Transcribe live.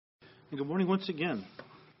Good morning once again.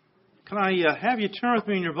 Can I have you turn with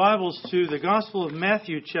me in your Bibles to the Gospel of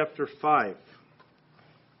Matthew, chapter 5.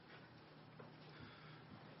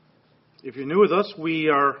 If you're new with us, we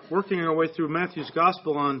are working our way through Matthew's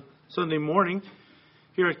Gospel on Sunday morning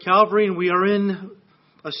here at Calvary, and we are in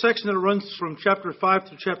a section that runs from chapter 5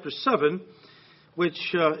 to chapter 7,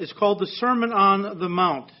 which is called the Sermon on the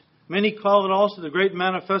Mount. Many call it also the Great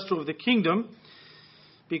Manifesto of the Kingdom,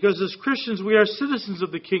 because as Christians, we are citizens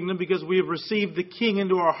of the kingdom because we have received the King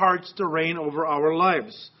into our hearts to reign over our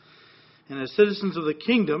lives. And as citizens of the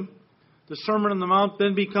kingdom, the Sermon on the Mount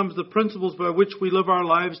then becomes the principles by which we live our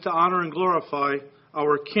lives to honor and glorify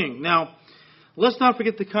our King. Now, let's not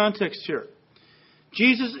forget the context here.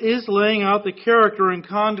 Jesus is laying out the character and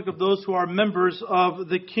conduct of those who are members of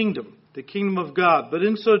the kingdom of God. But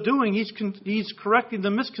in so doing, he's correcting the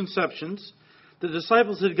misconceptions the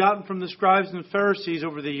disciples had gotten from the scribes and Pharisees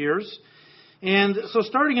over the years. And so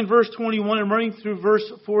starting in verse 21 and running through verse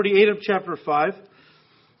 48 of chapter 5,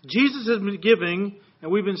 Jesus has been giving,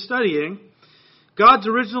 and we've been studying, God's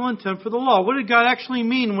original intent for the law. What did God actually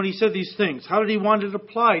mean when He said these things? How did He want it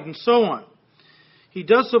applied? And so on. He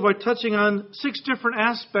does so by touching on 6 different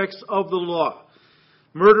aspects of the law: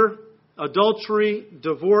 murder, adultery,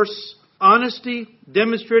 divorce, honesty,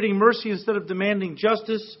 demonstrating mercy instead of demanding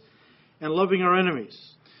justice, and loving our enemies.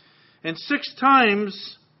 And 6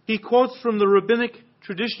 times he quotes from the rabbinic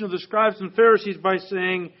tradition of the scribes and Pharisees by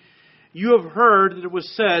saying, "You have heard that it was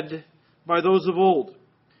said by those of old."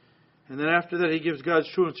 And then after that he gives God's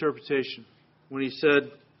true interpretation when He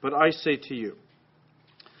said, "But I say to you."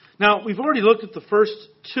 Now, we've already looked at the first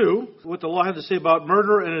 2, what the law had to say about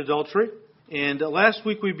murder and adultery. And last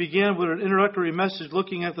week we began with an introductory message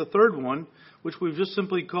looking at the third one, which we've just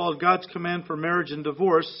simply called God's command for marriage and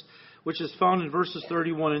divorce, which is found in verses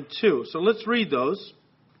 31 and 2. So let's read those,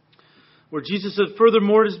 where Jesus said,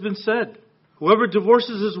 "Furthermore it has been said, whoever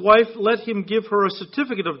divorces his wife, let him give her a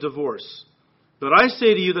certificate of divorce. But I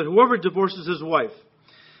say to you that whoever divorces his wife,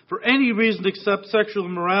 for any reason except sexual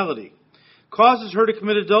immorality, causes her to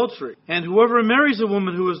commit adultery. And whoever marries a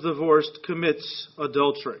woman who is divorced commits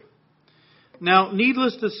adultery." Now,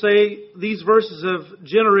 needless to say, these verses have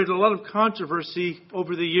generated a lot of controversy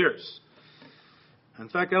over the years. In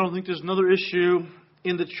fact, I don't think there's another issue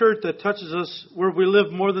in the church that touches us where we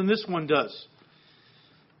live more than this one does.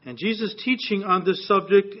 And Jesus' teaching on this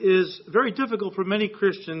subject is very difficult for many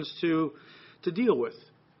Christians to deal with,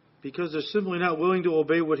 because they're simply not willing to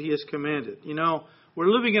obey what He has commanded. You know, we're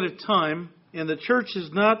living at a time, and the church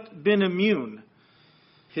has not been immune.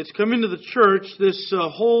 It's come into the church, this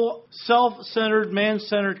whole self-centered,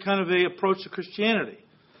 man-centered kind of a approach to Christianity.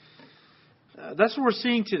 That's what we're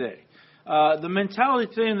seeing today. The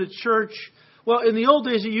mentality today in the church, well, in the old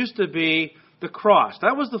days it used to be the cross.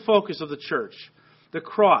 That was the focus of the church. The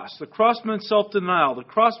cross. The cross meant self-denial. The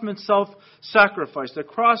cross meant self-sacrifice. The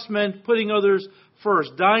cross meant putting others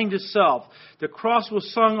first, dying to self. The cross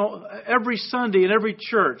was sung every Sunday in every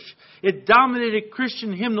church. It dominated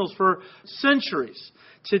Christian hymnals for centuries.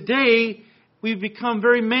 Today, we've become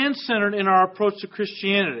very man-centered in our approach to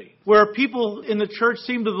Christianity, where people in the church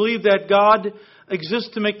seem to believe that God exists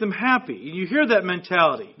to make them happy. You hear that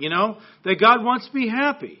mentality, that God wants to be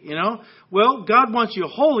happy, Well, God wants you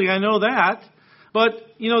holy, I know that. But,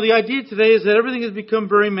 the idea today is that everything has become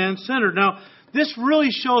very man-centered. Now, this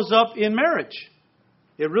really shows up in marriage.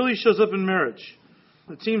 It really shows up in marriage.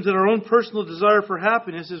 It seems that our own personal desire for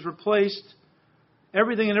happiness has replaced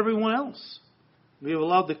everything and everyone else. We have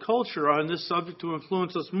allowed the culture on this subject to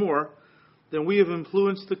influence us more than we have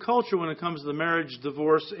influenced the culture when it comes to the marriage,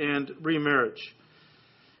 divorce, and remarriage.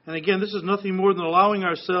 And again, this is nothing more than allowing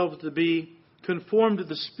ourselves to be conformed to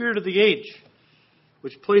the spirit of the age,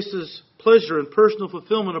 which places pleasure and personal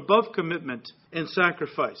fulfillment above commitment and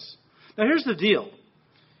sacrifice. Now, here's the deal.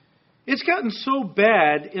 It's gotten so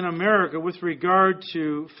bad in America with regard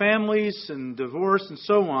to families and divorce and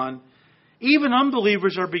so on, even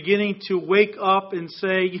unbelievers are beginning to wake up and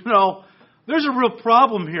say, there's a real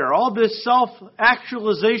problem here. All this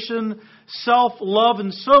self-actualization, self-love,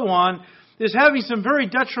 and so on is having some very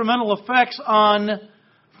detrimental effects on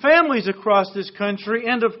families across this country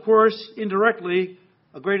and, of course, indirectly,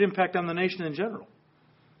 a great impact on the nation in general.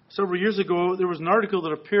 Several years ago, there was an article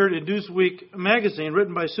that appeared in Newsweek magazine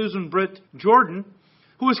written by Susan Britt Jordan,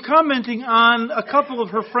 who was commenting on a couple of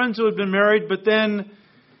her friends who had been married, but then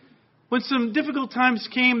when some difficult times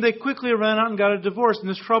came, they quickly ran out and got a divorce, and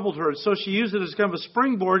this troubled her. And so she used it as kind of a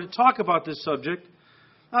springboard to talk about this subject.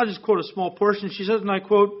 I'll just quote a small portion. She says, and I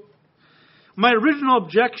quote, "My original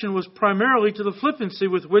objection was primarily to the flippancy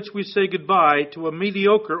with which we say goodbye to a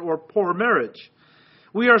mediocre or poor marriage.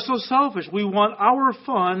 We are so selfish. We want our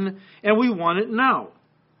fun, and we want it now.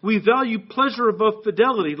 We value pleasure above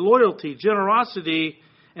fidelity, loyalty, generosity,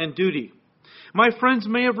 and duty. My friends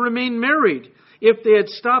may have remained married if they had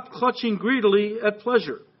stopped clutching greedily at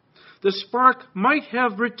pleasure. The spark might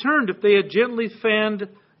have returned if they had gently fanned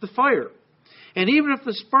the fire. And even if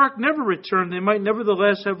the spark never returned, they might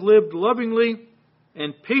nevertheless have lived lovingly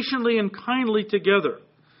and patiently and kindly together.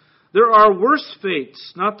 There are worse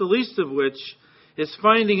fates, not the least of which is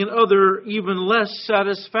finding another, even less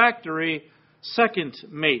satisfactory second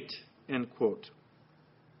mate, end quote.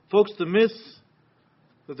 Folks, the myth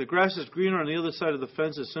that the grass is greener on the other side of the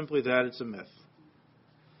fence is simply that, it's a myth.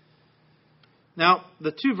 Now,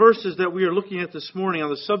 the two verses that we are looking at this morning on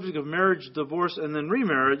the subject of marriage, divorce, and then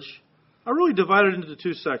remarriage are really divided into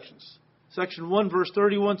two sections. Section 1, verse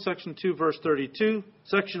 31, Section 2, verse 32.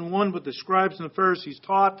 Section 1, what the scribes and the Pharisees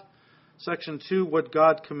taught. Section 2, what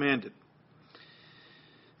God commanded.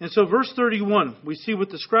 And so verse 31, we see what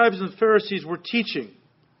the scribes and Pharisees were teaching.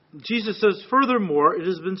 Jesus says, "Furthermore, it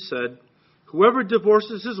has been said, whoever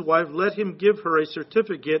divorces his wife, let him give her a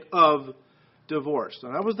certificate of divorce."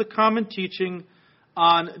 Now, that was the common teaching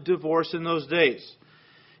on divorce in those days.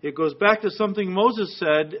 It goes back to something Moses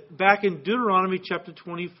said back in Deuteronomy chapter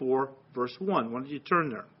 24, verse 1. Why don't you turn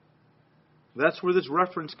there? That's where this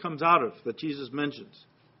reference comes out of, that Jesus mentions.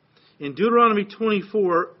 In Deuteronomy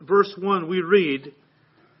 24, verse 1, we read,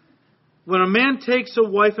 "When a man takes a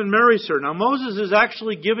wife and marries her." Now, Moses is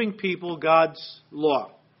actually giving people God's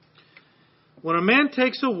law. "When a man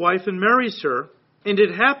takes a wife and marries her, and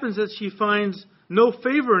it happens that she finds no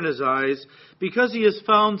favor in his eyes, because he has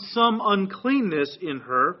found some uncleanness in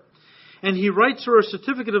her, and he writes her a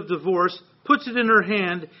certificate of divorce, puts it in her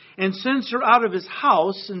hand, and sends her out of his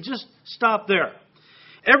house," and just stop there.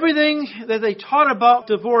 Everything that they taught about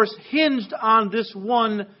divorce hinged on this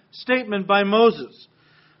one statement by Moses.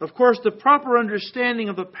 Of course, the proper understanding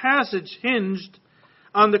of the passage hinged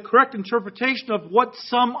on the correct interpretation of what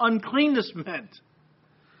some uncleanness meant.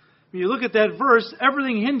 When you look at that verse,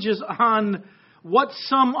 everything hinges on what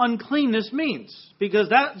some uncleanness means, because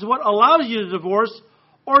that's what allows you to divorce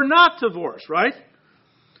or not divorce, right?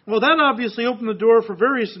 Well, that obviously opened the door for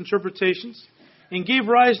various interpretations and gave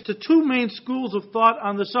rise to two main schools of thought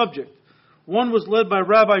on the subject. One was led by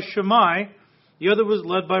Rabbi Shammai, the other was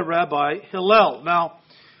led by Rabbi Hillel. Now,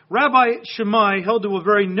 Rabbi Shammai held to a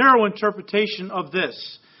very narrow interpretation of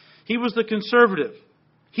this. He was the conservative.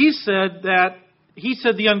 He said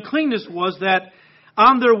the uncleanness was that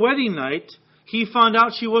on their wedding night, he found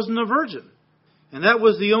out she wasn't a virgin. And that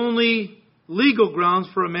was the only legal grounds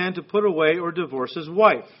for a man to put away or divorce his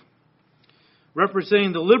wife.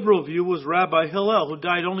 Representing the liberal view was Rabbi Hillel, who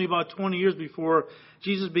died only about 20 years before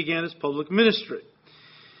Jesus began his public ministry.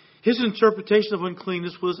 His interpretation of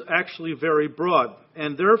uncleanness was actually very broad,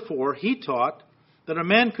 and therefore he taught that a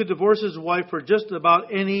man could divorce his wife for just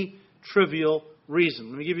about any trivial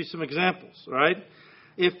reason. Let me give you some examples, all right?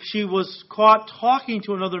 If she was caught talking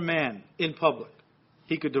to another man in public,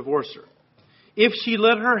 he could divorce her. If she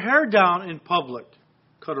let her hair down in public,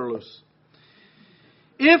 cut her loose.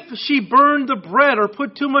 If she burned the bread or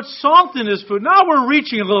put too much salt in his food, now we're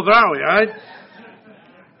reaching a little bit, aren't we, all right?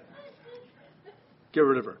 Get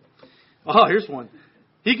rid of her. Oh, here's one.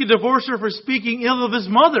 He could divorce her for speaking ill of his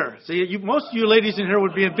mother. See, most of you ladies in here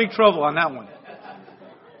would be in big trouble on that one.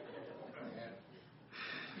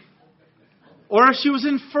 Or if she was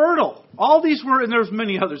infertile. All these were, and there's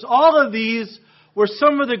many others, all of these were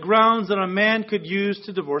some of the grounds that a man could use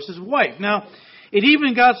to divorce his wife. Now, it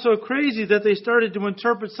even got so crazy that they started to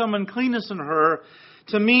interpret some uncleanness in her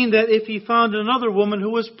to mean that if he found another woman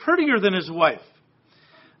who was prettier than his wife,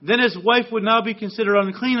 then his wife would now be considered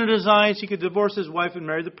unclean in his eyes. He could divorce his wife and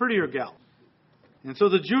marry the prettier gal. And so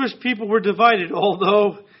the Jewish people were divided,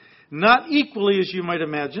 although not equally as you might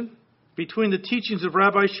imagine, between the teachings of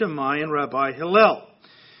Rabbi Shammai and Rabbi Hillel.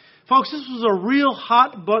 Folks, this was a real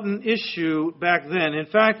hot-button issue back then. In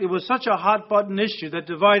fact, it was such a hot-button issue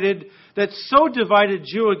that so divided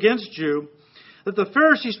Jew against Jew, that the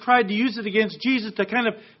Pharisees tried to use it against Jesus to kind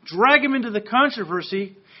of drag him into the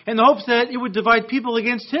controversy in the hopes that it would divide people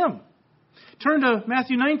against him. Turn to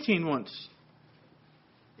Matthew 19 once.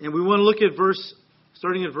 And we want to look at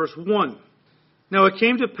starting at verse 1. "Now it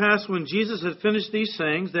came to pass when Jesus had finished these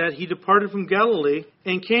sayings that he departed from Galilee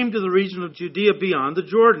and came to the region of Judea beyond the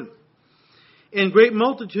Jordan. And great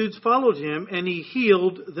multitudes followed him, and he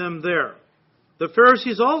healed them there. The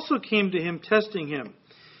Pharisees also came to him, testing him,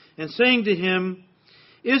 and saying to him,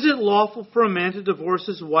 'Is it lawful for a man to divorce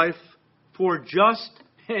his wife for just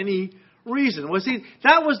any reason?'" Well, see,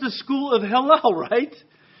 that was the school of Hillel, right?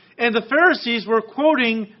 And the Pharisees were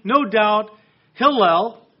quoting, no doubt,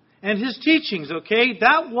 Hillel and his teachings, okay?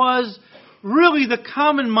 That was really the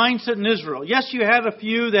common mindset in Israel. Yes, you had a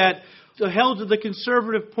few that held to the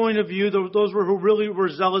conservative point of view. Those who really were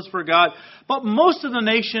zealous for God. But most of the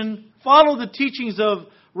nation followed the teachings of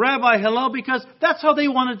Rabbi Hillel because that's how they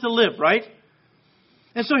wanted to live, right?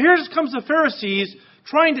 And so here comes the Pharisees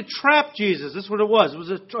trying to trap Jesus. That's what it was. It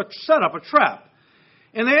was a setup, a trap.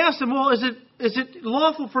 And they asked him, well, is it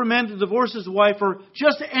lawful for a man to divorce his wife for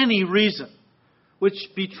just any reason? Which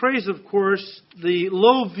betrays, of course, the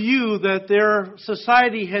low view that their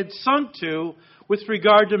society had sunk to with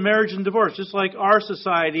regard to marriage and divorce, just like our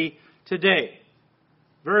society today.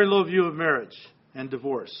 Very low view of marriage and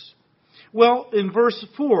divorce. Well, in verse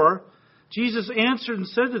 4, Jesus answered and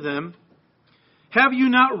said to them, have you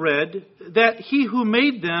not read that he who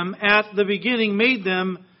made them at the beginning made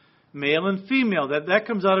them male and female? That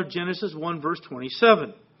comes out of Genesis 1 verse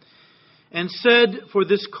 27. And said, for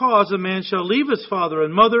this cause a man shall leave his father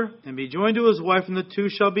and mother and be joined to his wife, and the two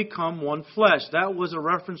shall become one flesh. That was a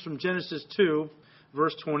reference from Genesis 2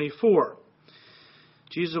 verse 24.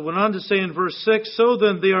 Jesus went on to say in verse 6, so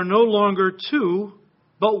then they are no longer two,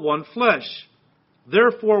 but one flesh.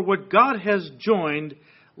 Therefore what God has joined,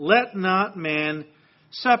 let not man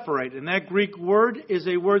separate. And that Greek word is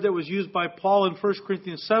a word that was used by Paul in 1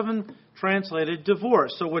 Corinthians 7, translated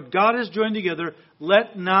divorce. So what God has joined together,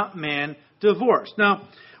 let not man divorce. Now,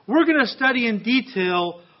 we're going to study in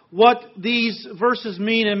detail what these verses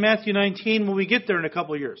mean in Matthew 19 when we get there in a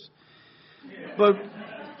couple of years. But,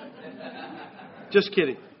 just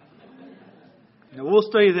kidding. Now, we'll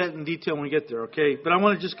study that in detail when we get there, okay? But I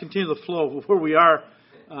want to just continue the flow of where we are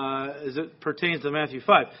as it pertains to Matthew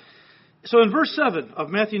 5. So in verse 7 of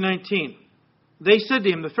Matthew 19, they said to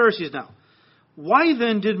him, the Pharisees now, why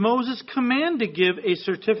then did Moses command to give a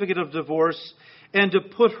certificate of divorce and to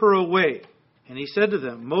put her away? And he said to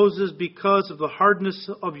them, Moses, because of the hardness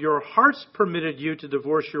of your hearts, permitted you to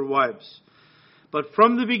divorce your wives. But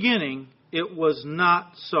from the beginning, it was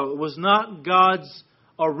not so. It was not God's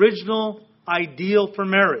original ideal for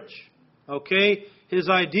marriage. Okay? His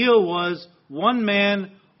ideal was one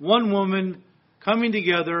man, one woman coming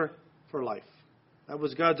together for life. That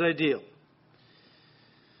was God's ideal.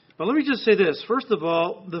 But let me just say this. First of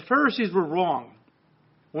all, the Pharisees were wrong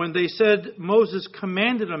when they said Moses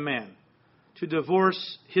commanded a man to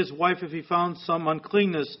divorce his wife if he found some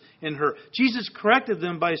uncleanness in her. Jesus corrected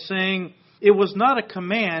them by saying it was not a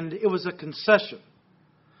command, it was a concession.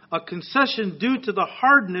 A concession due to the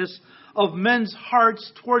hardness of men's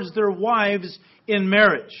hearts towards their wives in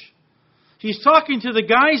marriage. He's talking to the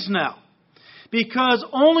guys now, because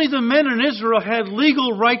only the men in Israel had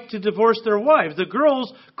legal right to divorce their wives. The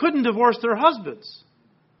girls couldn't divorce their husbands.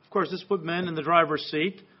 Of course, this put men in the driver's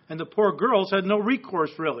seat, and the poor girls had no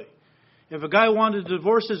recourse, really. If a guy wanted to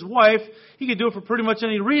divorce his wife, he could do it for pretty much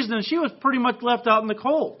any reason, and she was pretty much left out in the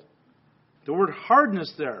cold. The word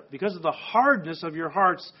hardness there, because of the hardness of your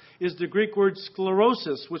hearts, is the Greek word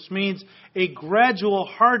sclerosis, which means a gradual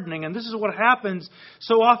hardening. And this is what happens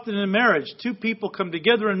so often in marriage. Two people come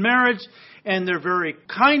together in marriage, and they're very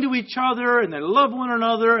kind to each other, and they love one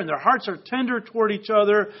another, and their hearts are tender toward each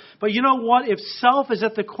other. But you know what? If self is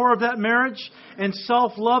at the core of that marriage, and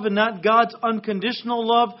self-love and not God's unconditional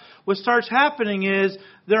love, what starts happening is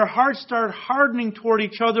their hearts start hardening toward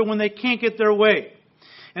each other when they can't get their way.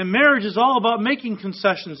 And marriage is all about making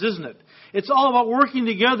concessions, isn't it? It's all about working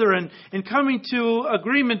together and coming to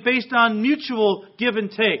agreement based on mutual give and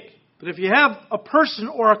take. But if you have a person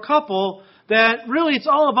or a couple that really it's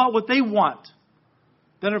all about what they want,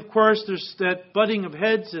 then of course there's that butting of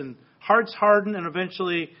heads and hearts harden, and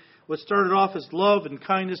eventually what started off as love and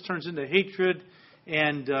kindness turns into hatred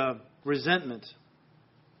and resentment.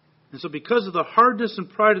 And so because of the hardness and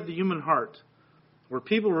pride of the human heart, where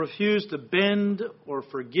people refuse to bend or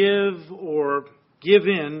forgive or give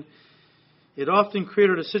in, it often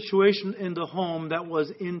created a situation in the home that was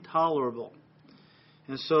intolerable.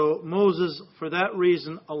 And so Moses, for that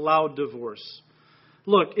reason, allowed divorce.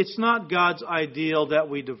 Look, it's not God's ideal that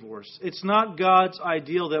we divorce. It's not God's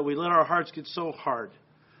ideal that we let our hearts get so hard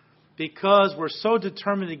because we're so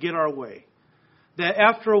determined to get our way that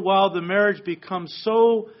after a while the marriage becomes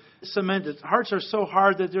so cemented. Hearts are so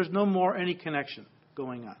hard that there's no more any connection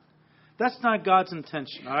going on. That's not God's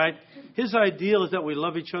intention, all right? His ideal is that we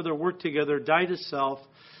love each other, work together, die to self,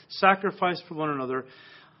 sacrifice for one another.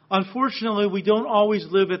 Unfortunately, we don't always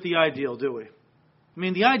live at the ideal, do we? I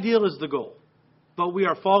mean, the ideal is the goal, but we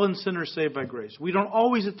are fallen sinners saved by grace. We don't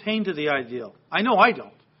always attain to the ideal. I know I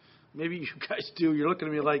don't. Maybe you guys do. You're looking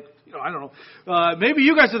at me like, I don't know. Maybe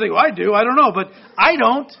you guys think, well, I do. I don't know, but I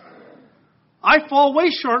don't. I fall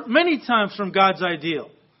way short many times from God's ideal.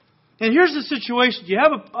 And here's the situation. You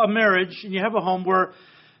have a marriage and you have a home where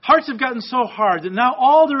hearts have gotten so hard that now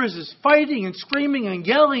all there is fighting and screaming and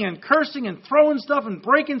yelling and cursing and throwing stuff and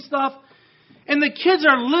breaking stuff. And the kids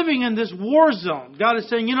are living in this war zone. God is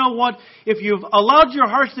saying, you know what? If you've allowed your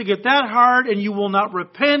hearts to get that hard and you will not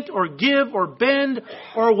repent or give or bend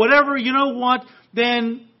or whatever, you know what?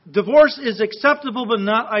 Then divorce is acceptable but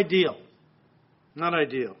not ideal. Not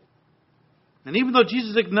ideal. And even though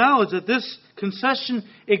Jesus acknowledged that this concession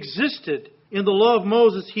existed in the law of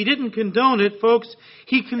Moses, He didn't condone it, folks.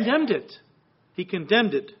 He condemned it. He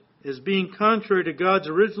condemned it as being contrary to God's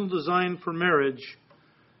original design for marriage,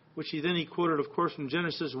 which He quoted, of course, from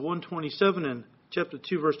Genesis 1:27 and chapter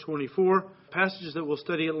 2, verse 24, passages that we'll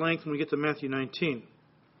study at length when we get to Matthew 19.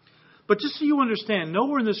 But just so you understand,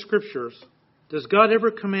 nowhere in the Scriptures does God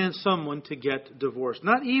ever command someone to get divorced,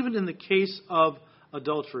 not even in the case of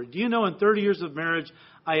adultery. Do you know, in 30 years of marriage,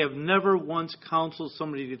 I have never once counseled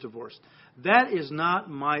somebody to get divorced. That is not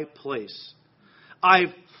my place.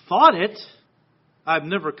 I've thought it. I've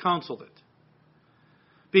never counseled it.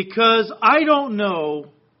 Because I don't know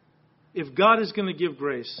if God is going to give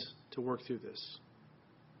grace to work through this.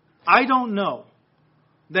 I don't know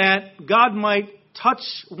that God might touch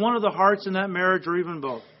one of the hearts in that marriage, or even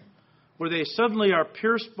both, where they suddenly are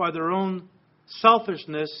pierced by their own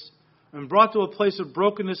selfishness and brought to a place of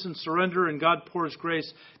brokenness and surrender, and God pours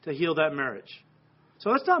grace to heal that marriage.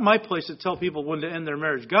 So it's not my place to tell people when to end their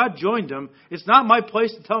marriage. God joined them. It's not my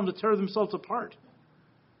place to tell them to tear themselves apart.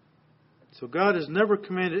 So God has never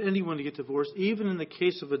commanded anyone to get divorced, even in the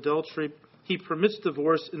case of adultery. He permits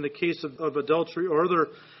divorce in the case of adultery or other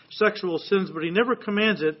sexual sins, but He never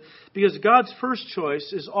commands it because God's first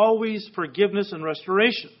choice is always forgiveness and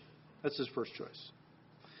restoration. That's His first choice.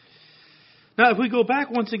 Now, if we go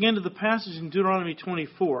back once again to the passage in Deuteronomy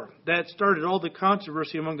 24, that started all the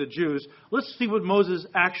controversy among the Jews, let's see what Moses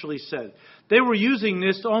actually said. They were using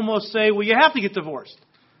this to almost say, well, you have to get divorced.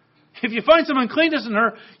 If you find some uncleanness in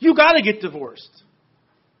her, you got to get divorced.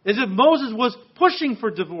 As if Moses was pushing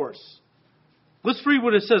for divorce. Let's read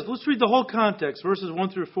what it says. Let's read the whole context, verses 1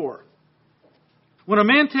 through 4. When a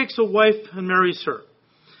man takes a wife and marries her,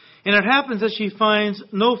 and it happens that she finds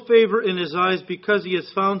no favor in his eyes because he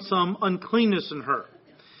has found some uncleanness in her,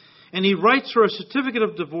 and he writes her a certificate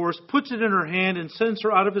of divorce, puts it in her hand, and sends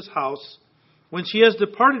her out of his house, when she has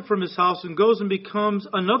departed from his house and goes and becomes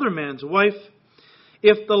another man's wife,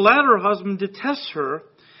 if the latter husband detests her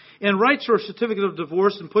and writes her a certificate of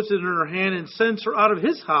divorce and puts it in her hand and sends her out of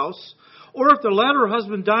his house, or if the latter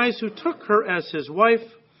husband dies who took her as his wife,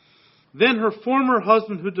 then her former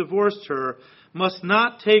husband who divorced her must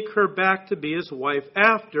not take her back to be his wife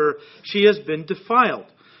after she has been defiled.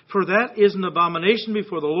 For that is an abomination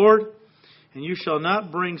before the Lord, and you shall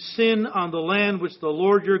not bring sin on the land which the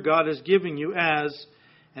Lord your God is giving you as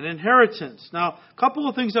an inheritance. Now, a couple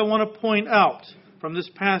of things I want to point out from this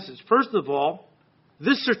passage. First of all,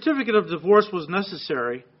 this certificate of divorce was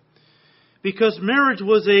necessary because marriage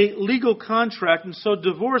was a legal contract, and so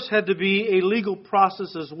divorce had to be a legal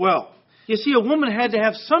process as well. You see, a woman had to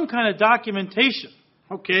have some kind of documentation,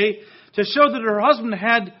 to show that her husband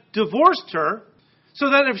had divorced her,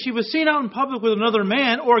 so that if she was seen out in public with another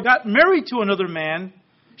man or got married to another man,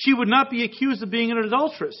 she would not be accused of being an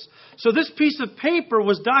adulteress. So this piece of paper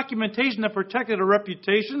was documentation that protected her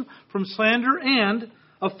reputation from slander and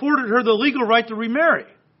afforded her the legal right to remarry.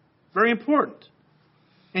 Very important.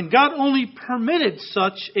 And God only permitted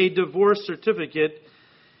such a divorce certificate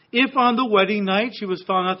if on the wedding night she was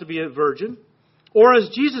found not to be a virgin, or as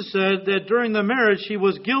Jesus said, that during the marriage she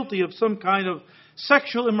was guilty of some kind of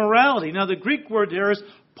sexual immorality. Now the Greek word there is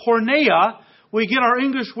porneia. We get our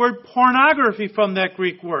English word pornography from that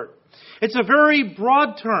Greek word. It's a very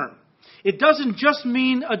broad term. It doesn't just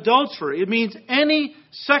mean adultery. It means any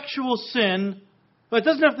sexual sin, but it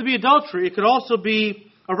doesn't have to be adultery. It could also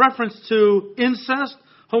be a reference to incest,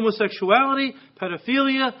 homosexuality,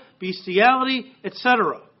 pedophilia, bestiality,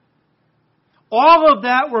 etc. All of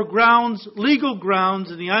that were grounds, legal grounds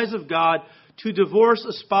in the eyes of God to divorce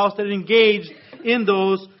a spouse that engaged in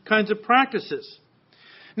those kinds of practices.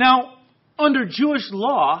 Now, under Jewish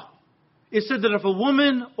law, it said that if a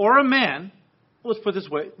woman or a man, let's put it this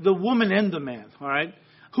way, the woman and the man,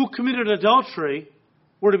 who committed adultery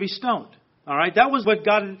were to be stoned. That was what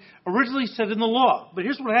God originally said in the law. But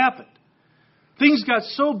here's what happened. Things got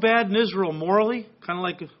so bad in Israel morally, kind of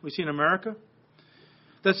like we see in America,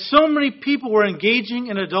 that so many people were engaging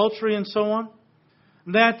in adultery and so on,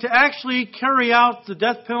 that to actually carry out the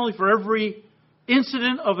death penalty for every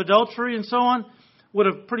incident of adultery and so on would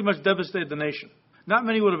have pretty much devastated the nation. Not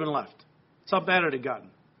many would have been left. That's how bad it had gotten.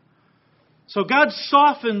 So God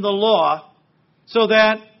softened the law so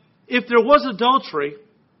that if there was adultery,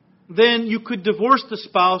 then you could divorce the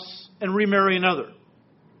spouse and remarry another.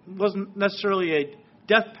 It wasn't necessarily a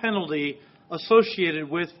death penalty associated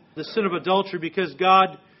with the sin of adultery because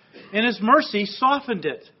God, in His mercy, softened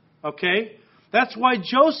it. Okay? That's why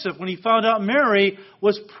Joseph, when he found out Mary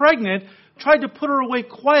was pregnant, tried to put her away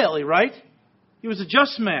quietly, right? He was a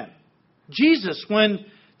just man. Jesus, when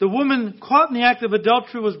the woman caught in the act of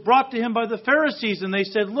adultery was brought to Him by the Pharisees, and they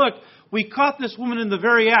said, look, we caught this woman in the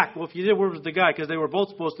very act. Well, if you did, where was the guy? Because they were both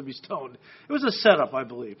supposed to be stoned. It was a setup, I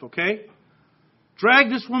believe, okay? Drag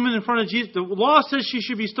this woman in front of Jesus. The law says she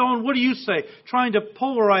should be stoned. What do you say? Trying to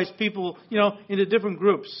polarize people, into different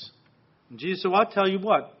groups. And Jesus said, well, I'll tell you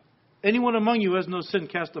what. Anyone among you who has no sin,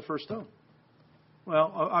 cast the first stone.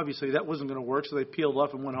 Well, obviously that wasn't going to work, so they peeled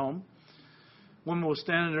off and went home. Woman was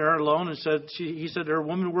standing there alone and he said to her,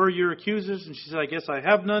 woman, where are your accusers? And she said, I guess I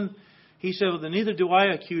have none. He said, well, then neither do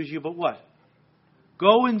I accuse you, but what?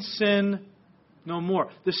 Go and sin no more.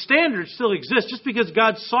 The standard still exists. Just because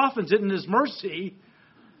God softens it in His mercy,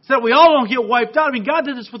 so that we all don't get wiped out. I mean, God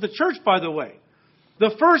did this with the church, by the way.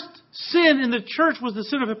 The first sin in the church was the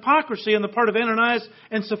sin of hypocrisy on the part of Ananias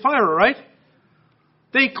and Sapphira, right?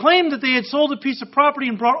 They claimed that they had sold a piece of property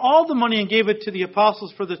and brought all the money and gave it to the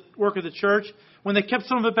apostles for the work of the church when they kept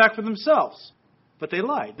some of it back for themselves. But they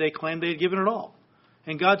lied. They claimed they had given it all.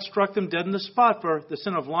 And God struck them dead in the spot for the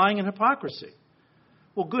sin of lying and hypocrisy.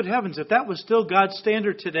 Well, good heavens, if that was still God's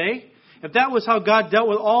standard today, if that was how God dealt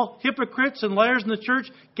with all hypocrites and liars in the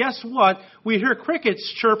church, guess what? We'd hear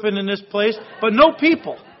crickets chirping in this place, but no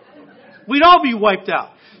people. We'd all be wiped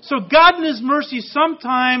out. So God in His mercy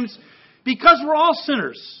sometimes, because we're all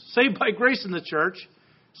sinners, saved by grace in the church,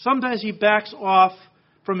 sometimes He backs off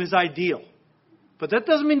from His ideal. But that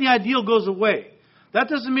doesn't mean the ideal goes away. That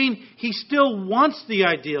doesn't mean He still wants the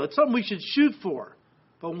ideal. It's something we should shoot for.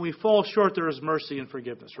 But when we fall short, there is mercy and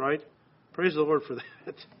forgiveness, right? Praise the Lord for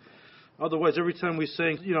that. Otherwise, every time we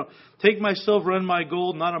sing, take my silver and my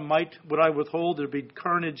gold, not a mite would I withhold. There'd be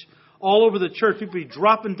carnage all over the church. People would be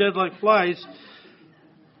dropping dead like flies.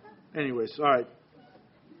 Anyways, all right.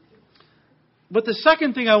 But the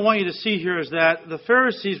second thing I want you to see here is that the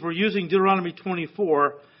Pharisees were using Deuteronomy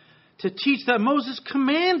 24 to teach that Moses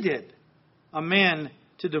commanded a man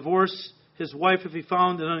to divorce his wife if he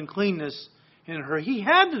found an uncleanness in her. He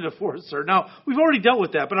had to divorce her. Now, we've already dealt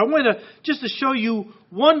with that, but I want to show you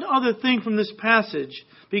one other thing from this passage,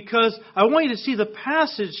 because I want you to see the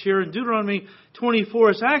passage here in Deuteronomy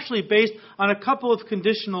 24 is actually based on a couple of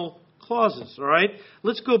conditional clauses, all right?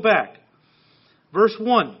 Let's go back. Verse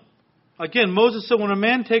 1. Again, Moses said, when a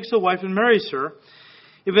man takes a wife and marries her,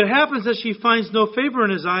 if it happens that she finds no favor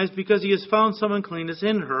in his eyes because he has found some uncleanness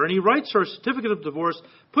in her, and he writes her a certificate of divorce,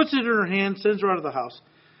 puts it in her hand, sends her out of the house,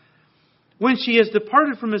 when she has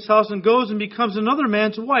departed from his house and goes and becomes another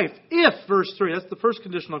man's wife, if, verse 3, that's the first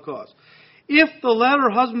conditional clause, if the latter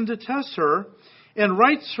husband detests her and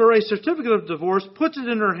writes her a certificate of divorce, puts it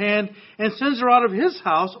in her hand, and sends her out of his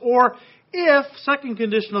house, or if, second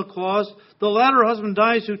conditional clause, the latter husband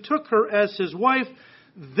dies who took her as his wife,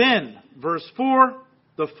 then, verse 4,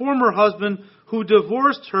 the former husband who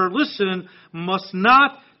divorced her, listen, must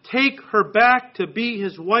not take her back to be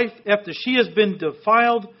his wife after she has been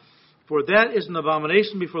defiled, for that is an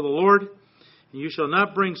abomination before the Lord. And you shall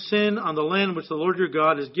not bring sin on the land which the Lord your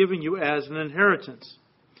God is giving you as an inheritance.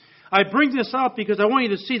 I bring this up because I want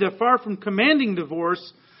you to see that far from commanding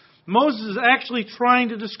divorce, Moses is actually trying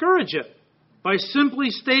to discourage it by simply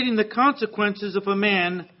stating the consequences if a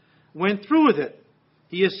man went through with it.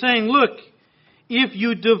 He is saying, look, if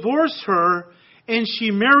you divorce her and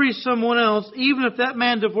she marries someone else, even if that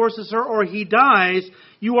man divorces her or he dies,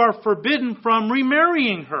 you are forbidden from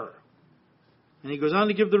remarrying her. And he goes on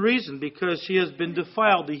to give the reason, because she has been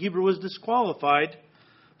defiled. The Hebrew was disqualified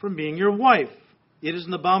from being your wife. It is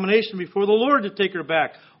an abomination before the Lord to take her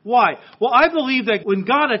back. Why? Well, I believe that when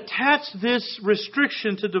God attached this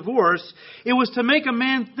restriction to divorce, it was to make a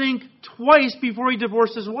man think twice before he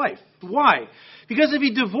divorced his wife. Why? Because if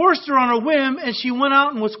he divorced her on a whim and she went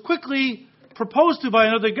out and was quickly proposed to by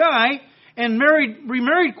another guy and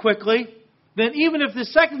remarried quickly, then even if the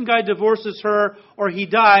second guy divorces her or he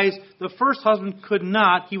dies, the first husband could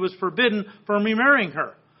not. He was forbidden from remarrying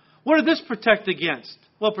her. What did this protect against?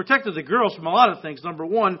 Well, it protected the girls from a lot of things, number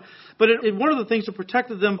one. But one of the things it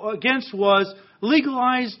protected them against was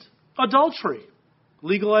legalized adultery,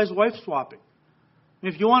 legalized wife swapping.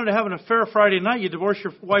 If you wanted to have an affair Friday night, you divorce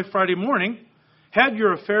your wife Friday morning, had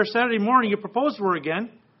your affair Saturday morning, you propose to her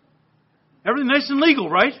again. Everything nice and legal,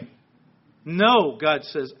 right? No, God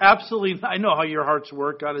says, absolutely not. I know how your hearts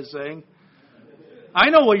work, God is saying. I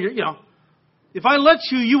know what If I let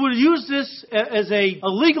you, you would use this as a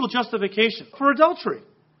legal justification for adultery.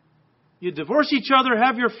 You divorce each other,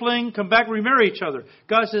 have your fling, come back, remarry each other.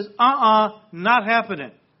 God says, not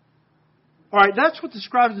happening. All right, that's what the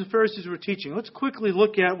scribes and Pharisees were teaching. Let's quickly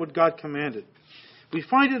look at what God commanded. We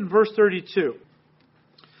find it in verse 32.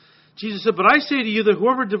 Jesus said, "But I say to you that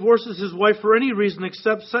whoever divorces his wife for any reason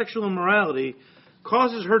except sexual immorality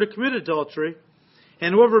causes her to commit adultery,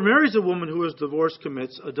 and whoever marries a woman who is divorced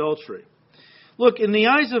commits adultery." Look, in the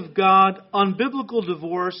eyes of God, unbiblical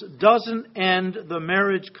divorce doesn't end the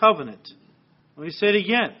marriage covenant. Let me say it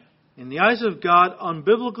again. In the eyes of God,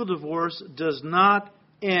 unbiblical divorce does not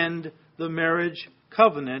end the marriage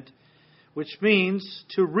covenant, which means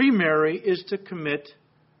to remarry is to commit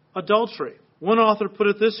adultery. One author put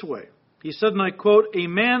it this way. He said, and I quote, "A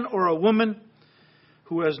man or a woman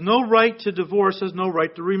who has no right to divorce has no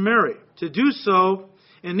right to remarry. To do so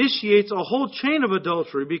initiates a whole chain of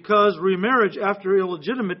adultery because remarriage after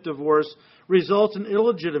illegitimate divorce results in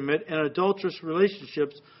illegitimate and adulterous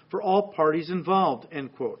relationships for all parties involved,"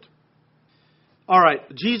 end quote. All right,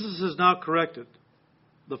 Jesus has now corrected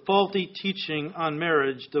the faulty teaching on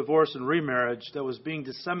marriage, divorce, and remarriage that was being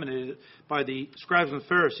disseminated by the scribes and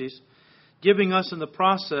Pharisees, giving us in the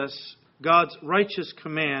process God's righteous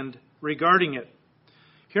command regarding it.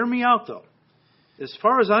 Hear me out, though. As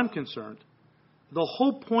far as I'm concerned, the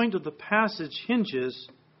whole point of the passage hinges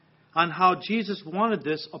on how Jesus wanted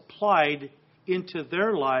this applied into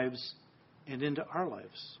their lives and into our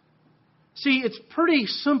lives. See, it's pretty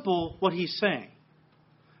simple what he's saying.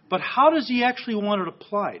 But how does he actually want it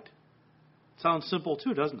applied? Sounds simple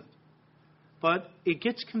too, doesn't it? But it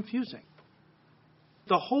gets confusing.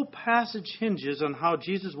 The whole passage hinges on how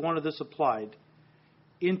Jesus wanted this applied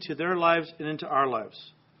into their lives and into our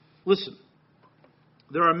lives. Listen,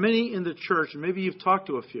 there are many in the church, and maybe you've talked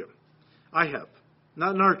to a few. I have.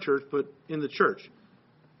 Not in our church, but in the church.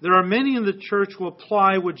 There are many in the church who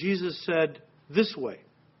apply what Jesus said this way.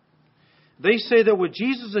 They say that what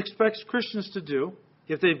Jesus expects Christians to do,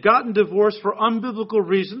 if they've gotten divorced for unbiblical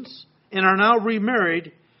reasons and are now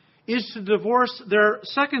remarried, is to divorce their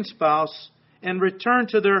second spouse and return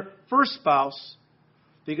to their first spouse,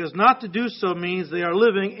 because not to do so means they are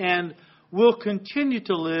living and will continue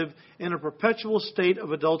to live in a perpetual state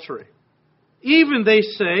of adultery. Even, they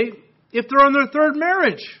say, if they're on their third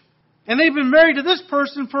marriage and they've been married to this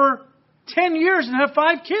person for 10 years and have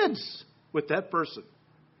 5 kids with that person,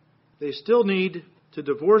 they still need to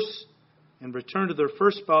divorce and return to their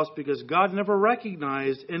first spouse because God never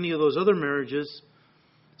recognized any of those other marriages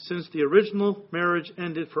since the original marriage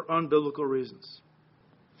ended for unbiblical reasons.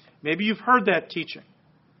 Maybe you've heard that teaching.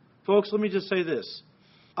 Folks, let me just say this.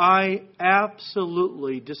 I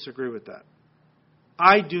absolutely disagree with that.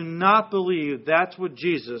 I do not believe that's what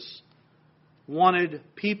Jesus wanted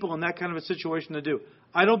people in that kind of a situation to do.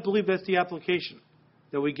 I don't believe that's the application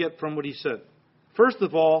that we get from what he said. First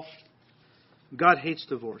of all, God hates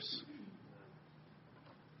divorce.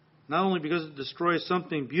 Not only because it destroys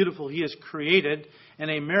something beautiful he has created, and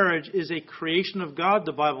a marriage is a creation of God,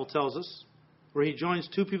 the Bible tells us, where he joins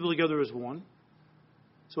 2 people together as one.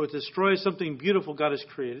 So it destroys something beautiful God has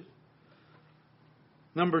created.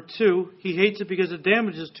 Number 2, he hates it because it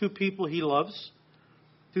damages 2 people he loves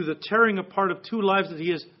through the tearing apart of 2 lives that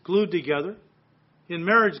he has glued together. In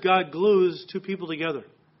marriage, God glues 2 people together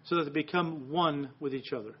so that they become one with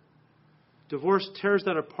each other. Divorce tears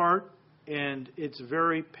that apart, and it's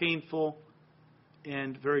very painful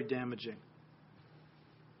and very damaging.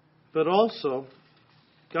 But also,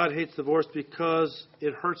 God hates divorce because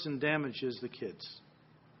it hurts and damages the kids.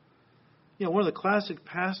 You know, one of the classic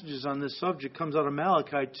passages on this subject comes out of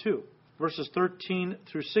Malachi 2, verses 13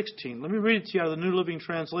 through 16. Let me read it to you out of the New Living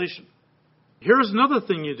Translation. Here's another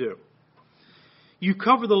thing you do. You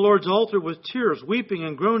cover the Lord's altar with tears, weeping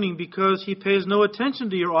and groaning because he pays no attention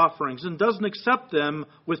to your offerings and doesn't accept them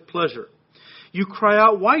with pleasure. You cry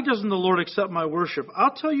out, "Why doesn't the Lord accept my worship?"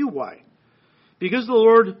 I'll tell you why. Because the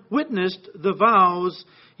Lord witnessed the vows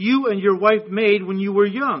you and your wife made when you were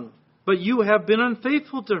young, but you have been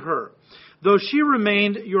unfaithful to her. Though she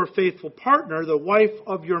remained your faithful partner, the wife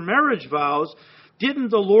of your marriage vows, didn't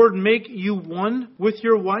the Lord make you one with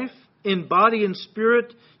your wife? In body and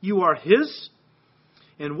spirit, you are his.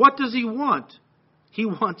 And what does he want? He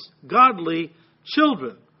wants godly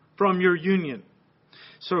children from your union.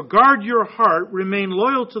 So guard your heart, remain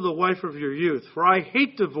loyal to the wife of your youth. For I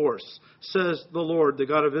hate divorce, says the Lord, the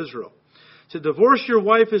God of Israel. To divorce your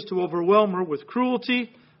wife is to overwhelm her with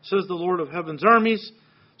cruelty, says the Lord of heaven's armies.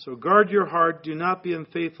 So guard your heart, do not be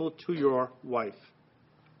unfaithful to your wife.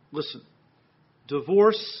 Listen,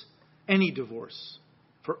 divorce, any divorce,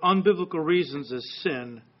 for unbiblical reasons is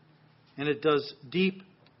sin, and it does deep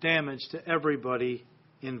damage to everybody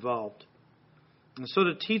involved. And so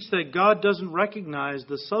to teach that God doesn't recognize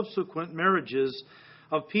the subsequent marriages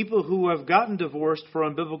of people who have gotten divorced for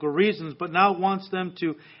unbiblical reasons, but now wants them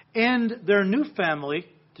to end their new family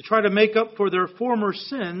to try to make up for their former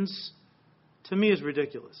sins, to me is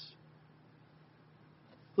ridiculous.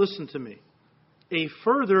 Listen to me. A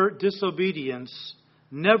further disobedience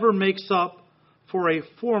never makes up for a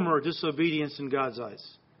former disobedience in God's eyes.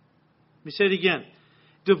 Let me say it again.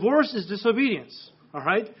 Divorce is disobedience. All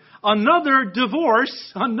right? Another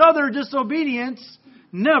divorce, another disobedience,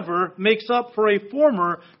 never makes up for a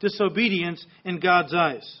former disobedience in God's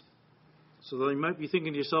eyes. So you might be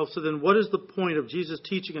thinking to yourself, so then what is the point of Jesus'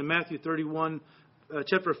 teaching in Matthew 31,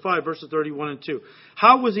 chapter 5, verses 31 and 2?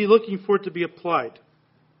 How was he looking for it to be applied?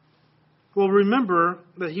 Well, remember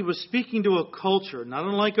that he was speaking to a culture, not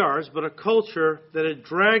unlike ours, but a culture that had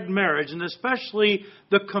dragged marriage, and especially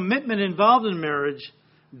the commitment involved in marriage,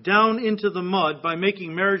 down into the mud by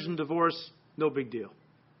making marriage and divorce no big deal.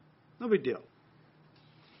 No big deal.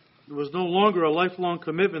 It was no longer a lifelong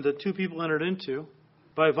commitment that two people entered into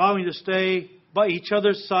by vowing to stay by each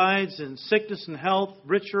other's sides in sickness and health,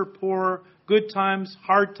 rich or poor, good times,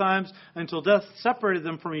 hard times, until death separated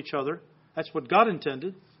them from each other. That's what God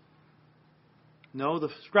intended. No, the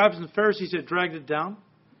scribes and Pharisees had dragged it down.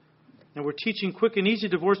 And were teaching quick and easy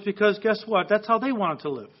divorce because, guess what? That's how they wanted to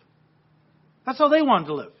live. That's how they wanted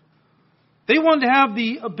to live. They wanted to have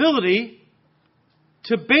the ability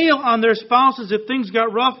to bail on their spouses if things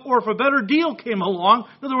got rough or if a better deal came along.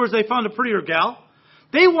 In other words, they found a prettier gal.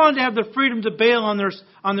 They wanted to have the freedom to bail on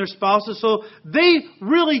their spouses. So they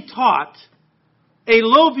really taught a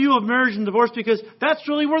low view of marriage and divorce because that's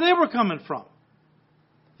really where they were coming from.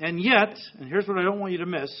 And yet, and here's what I don't want you to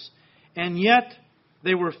miss, and yet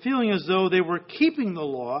they were feeling as though they were keeping the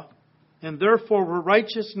law and therefore were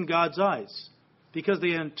righteous in God's eyes because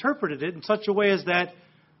they interpreted it in such a way as that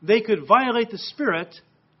they could violate the spirit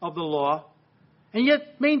of the law and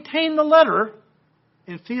yet maintain the letter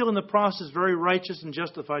and feel in the process very righteous and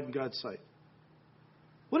justified in God's sight.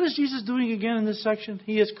 What is Jesus doing again in this section?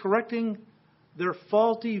 He is correcting their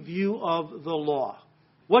faulty view of the law.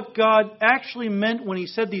 What God actually meant when He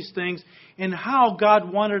said these things and how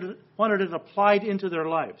God wanted it applied into their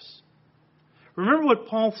lives. Remember what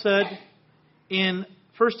Paul said in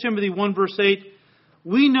 1 Timothy 1 verse 8,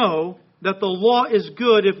 we know that the law is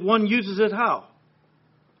good if one uses it how?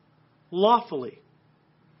 Lawfully.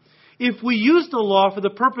 If we use the law for the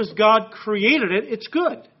purpose God created it, it's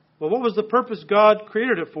good. Well, what was the purpose God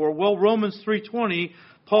created it for? Well, Romans 3:20,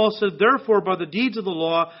 Paul said, therefore, by the deeds of the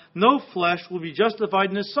law, no flesh will be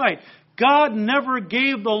justified in His sight. God never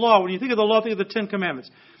gave the law. When you think of the law, think of the Ten Commandments.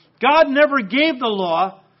 God never gave the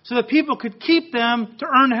law so that people could keep them to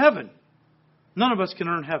earn heaven. None of us can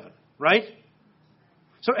earn heaven, right?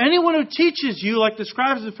 So anyone who teaches you, like the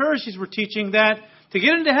scribes and Pharisees were teaching, that to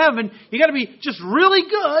get into heaven, you got to be just really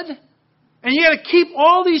good, and you got to keep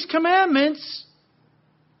all these commandments,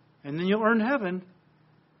 and then you'll earn heaven,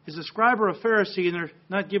 is a scribe or a Pharisee, and they're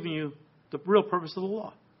not giving you the real purpose of the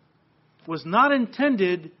law. It was not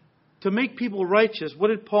intended to make people righteous. What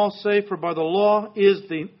did Paul say? For by the law is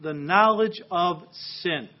the knowledge of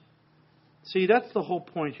sin. See, that's the whole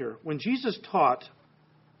point here. When Jesus taught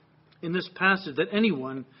in this passage that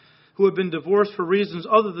anyone who had been divorced for reasons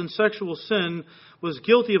other than sexual sin was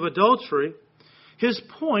guilty of adultery, his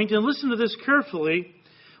point, and listen to this carefully,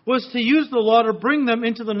 was to use the law to bring them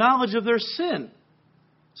into the knowledge of their sin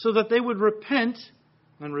so that they would repent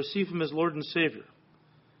and receive Him as Lord and Savior.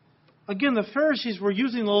 Again, the Pharisees were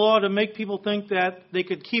using the law to make people think that they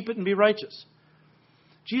could keep it and be righteous.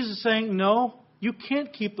 Jesus is saying, no, you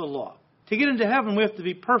can't keep the law. To get into heaven, we have to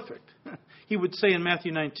be perfect, He would say in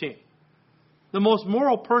Matthew 19. The most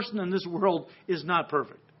moral person in this world is not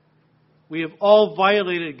perfect. We have all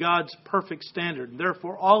violated God's perfect standard. And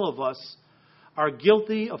therefore, all of us are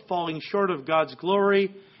guilty of falling short of God's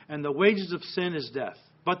glory, and the wages of sin is death.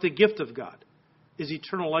 But the gift of God is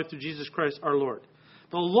eternal life through Jesus Christ our Lord.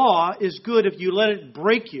 The law is good if you let it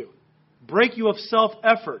break you of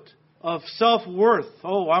self-effort, of self-worth.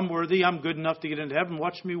 Oh, I'm worthy, I'm good enough to get into heaven.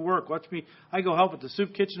 Watch me work. Watch me. I go help at the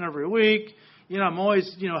soup kitchen every week. I'm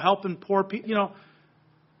always, helping poor people.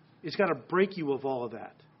 It's got to break you of all of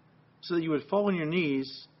that so that you would fall on your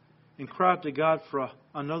knees and cry out to God for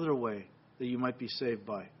another way that you might be saved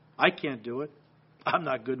by. I can't do it. I'm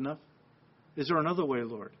not good enough. Is there another way,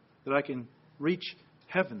 Lord, that I can reach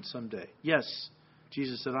heaven someday? Yes,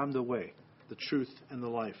 Jesus said, I'm the way, the truth, and the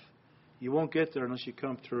life. You won't get there unless you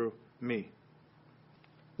come through me.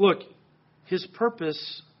 Look, His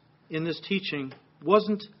purpose in this teaching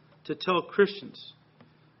wasn't to tell Christians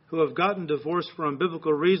who have gotten divorced for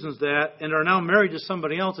unbiblical reasons and are now married to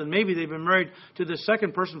somebody else, and maybe they've been married to this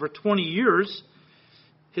second person for 20 years.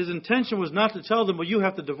 His intention was not to tell them, well, you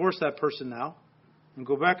have to divorce that person now and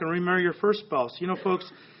go back and remarry your first spouse. You know, folks,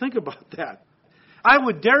 think about that. I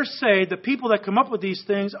would dare say the people that come up with these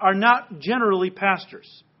things are not generally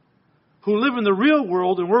pastors who live in the real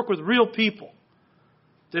world and work with real people.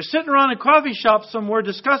 They're sitting around a coffee shop somewhere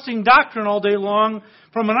discussing doctrine all day long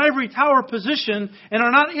from an ivory tower position and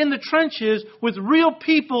are not in the trenches with real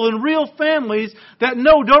people and real families that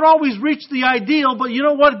don't always reach the ideal, but you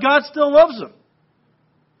know what? God still loves them.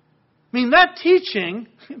 I mean, that teaching,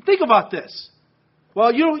 think about this.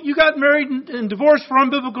 Well, you got married and divorced for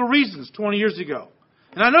unbiblical reasons 20 years ago.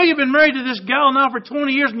 And I know you've been married to this gal now for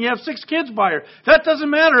 20 years and you have 6 kids by her. That doesn't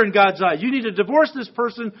matter in God's eyes. You need to divorce this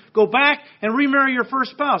person, go back and remarry your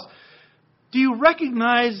first spouse. Do you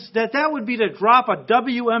recognize that would be to drop a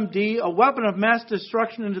WMD, a weapon of mass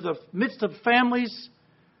destruction, into the midst of families?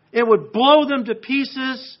 It would blow them to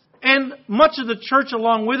pieces, and much of the church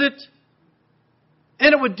along with it.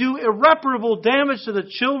 And it would do irreparable damage to the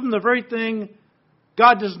children, the very thing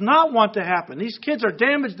God does not want to happen. These kids are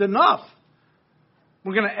damaged enough.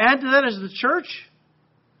 We're going to add to that as the church?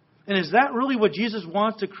 And is that really what Jesus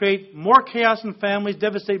wants, to create more chaos in families,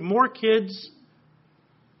 devastate more kids?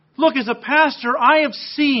 Look, as a pastor, I have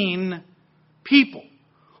seen people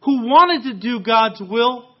who wanted to do God's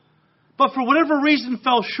will, but for whatever reason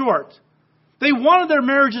fell short. They wanted their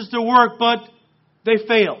marriages to work, but they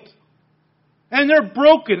failed. And they're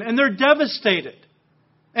broken, and they're devastated.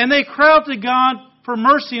 And they cry out to God for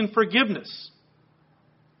mercy and forgiveness.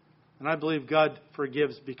 And I believe God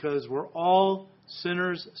forgives because we're all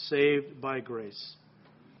sinners saved by grace.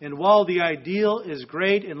 And while the ideal is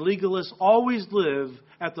great, and legalists always live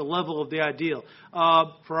at the level of the ideal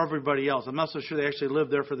for everybody else, I'm not so sure they actually live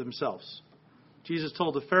there for themselves. Jesus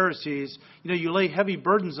told the Pharisees, you lay heavy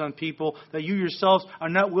burdens on people that you yourselves are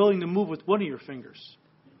not willing to move with one of your fingers.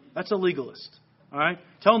 That's a legalist. All right?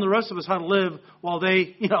 Telling the rest of us how to live while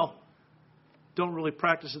they, don't really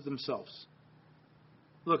practice it themselves.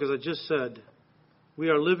 Look, as I just said, we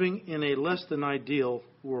are living in a less than ideal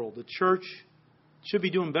world. The church should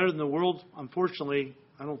be doing better than the world. Unfortunately,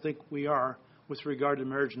 I don't think we are with regard to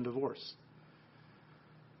marriage and divorce.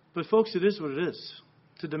 But folks, it is what it is.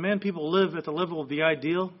 To demand people live at the level of the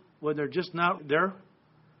ideal when they're just not there,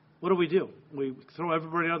 what do? We throw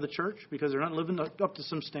everybody out of the church because they're not living up to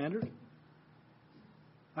some standard?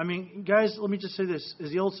 I mean, guys, let me just say this.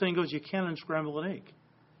 As the old saying goes, you can't unscramble an egg.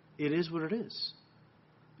 It is what it is.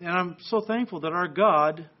 And I'm so thankful that our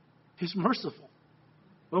God is merciful.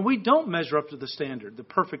 When we don't measure up to the standard, the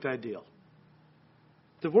perfect ideal.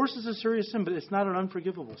 Divorce is a serious sin, but it's not an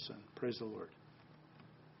unforgivable sin. Praise the Lord.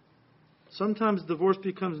 Sometimes divorce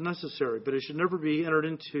becomes necessary, but it should never be entered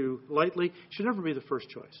into lightly. It should never be the first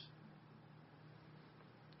choice.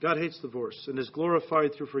 God hates divorce and is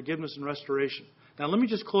glorified through forgiveness and restoration. Now, let me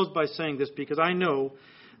just close by saying this, because I know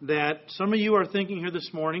that some of you are thinking here this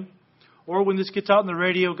morning, or when this gets out on the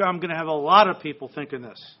radio, I'm going to have a lot of people thinking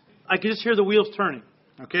this. I can just hear the wheels turning,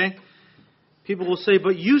 okay? People will say,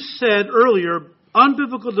 but you said earlier,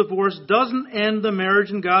 unbiblical divorce doesn't end the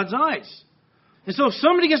marriage in God's eyes. And so if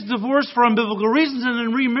somebody gets divorced for unbiblical reasons and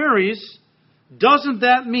then remarries, doesn't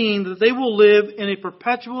that mean that they will live in a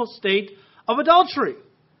perpetual state of adultery?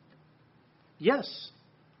 Yes,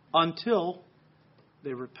 until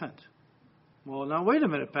they repent. Well, now wait a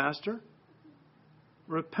minute, Pastor.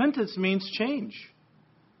 Repentance means change.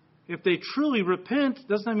 If they truly repent,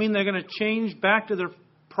 doesn't that mean they're going to change back to their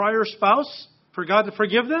prior spouse for God to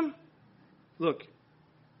forgive them? Look,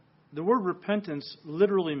 the word repentance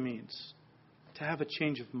literally means to have a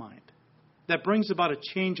change of mind. That brings about a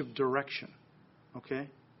change of direction. Okay?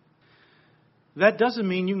 That doesn't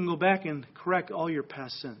mean you can go back and correct all your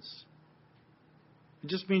past sins. It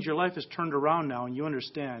just means your life is turned around now and you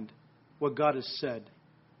understand what God has said.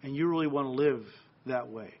 And you really want to live that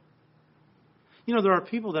way. There are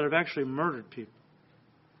people that have actually murdered people.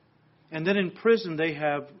 And then in prison they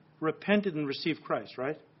have repented and received Christ,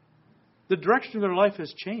 right? The direction of their life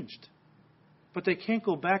has changed. But they can't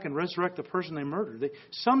go back and resurrect the person they murdered.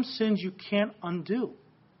 Some sins you can't undo.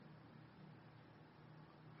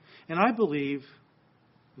 And I believe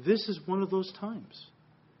this is one of those times.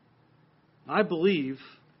 I believe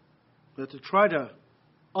that to try to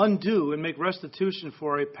undo and make restitution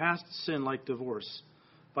for a past sin like divorce,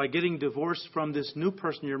 by getting divorced from this new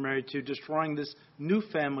person you're married to, destroying this new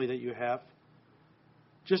family that you have,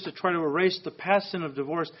 just to try to erase the past sin of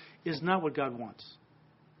divorce, is not what God wants.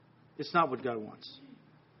 It's not what God wants.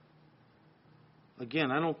 Again,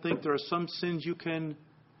 I don't think there are some sins you can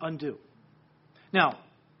undo. Now,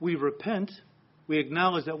 we repent. We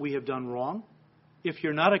acknowledge that we have done wrong. If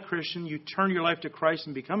you're not a Christian, you turn your life to Christ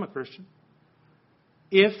and become a Christian.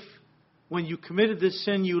 If, when you committed this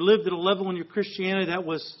sin, you lived at a level in your Christianity that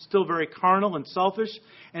was still very carnal and selfish,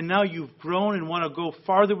 and now you've grown and want to go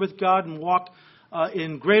farther with God and walk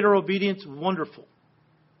in greater obedience, wonderful.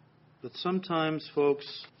 But sometimes, folks,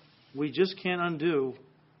 we just can't undo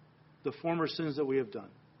the former sins that we have done.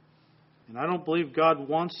 And I don't believe God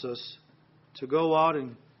wants us to go out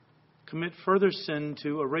and commit further sin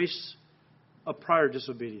to erase a prior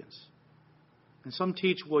disobedience. And some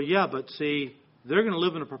teach, well, yeah, but see, they're going to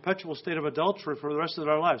live in a perpetual state of adultery for the rest of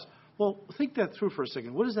their lives. Well, think that through for a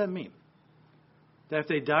second. What does that mean? That if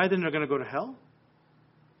they die, then they're going to go to hell?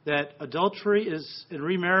 That adultery and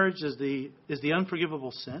remarriage is the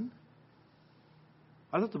unforgivable sin?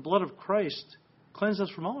 I thought the blood of Christ cleansed us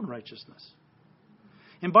from all unrighteousness.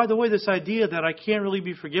 And by the way, this idea that I can't really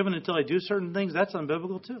be forgiven until I do certain things, that's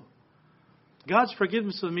unbiblical too. God's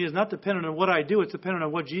forgiveness of me is not dependent on what I do, it's dependent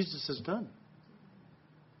on what Jesus has done.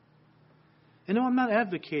 And no, I'm not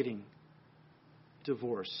advocating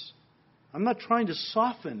divorce. I'm not trying to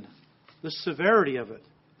soften the severity of it.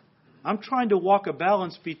 I'm trying to walk a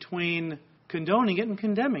balance between condoning it and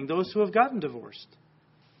condemning those who have gotten divorced.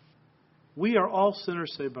 We are all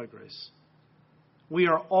sinners saved by grace. We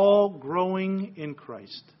are all growing in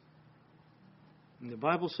Christ. And the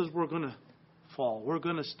Bible says we're going to fall. We're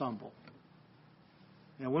going to stumble.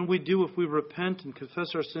 And when we do, if we repent and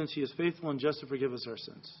confess our sins, He is faithful and just to forgive us our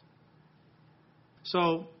sins.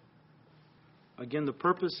 So, again, the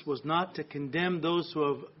purpose was not to condemn those who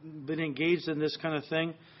have been engaged in this kind of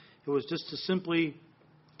thing. It was just to simply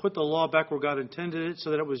put the law back where God intended it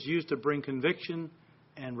so that it was used to bring conviction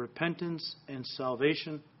and repentance and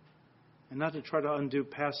salvation, and not to try to undo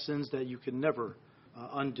past sins that you can never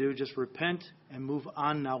undo. Just repent and move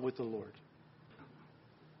on now with the Lord.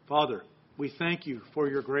 Father, we thank You for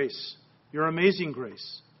Your grace, Your amazing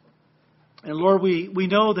grace. And Lord, we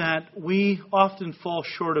know that we often fall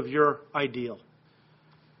short of Your ideal.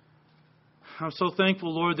 I'm so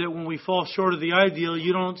thankful, Lord, that when we fall short of the ideal,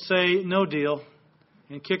 You don't say no deal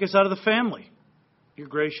and kick us out of the family. You're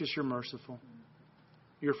gracious, You're merciful,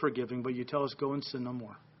 You're forgiving, but You tell us go and sin no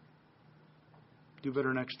more. Do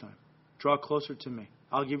better next time. Draw closer to Me.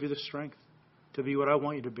 I'll give you the strength to be what I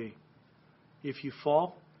want you to be. If you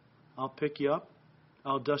fall, I'll pick you up.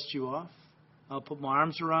 I'll dust you off. I'll put my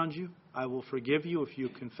arms around you. I will forgive you if you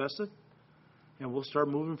confess it. And we'll start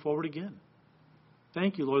moving forward again.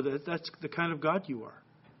 Thank You, Lord, that that's the kind of God You are.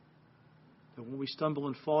 That when we stumble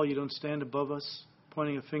and fall, You don't stand above us,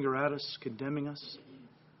 pointing a finger at us, condemning us.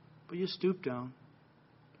 But You stoop down,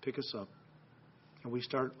 pick us up, and we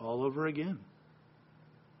start all over again.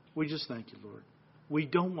 We just thank You, Lord. We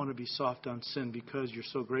don't want to be soft on sin because You're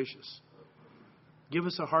so gracious. Give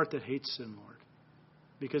us a heart that hates sin, Lord,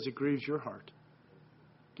 because it grieves Your heart.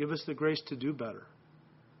 Give us the grace to do better,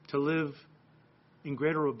 to live in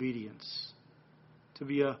greater obedience, to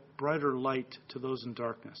be a brighter light to those in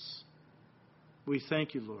darkness. We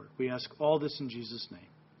thank You, Lord. We ask all this in Jesus' name.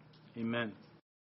 Amen.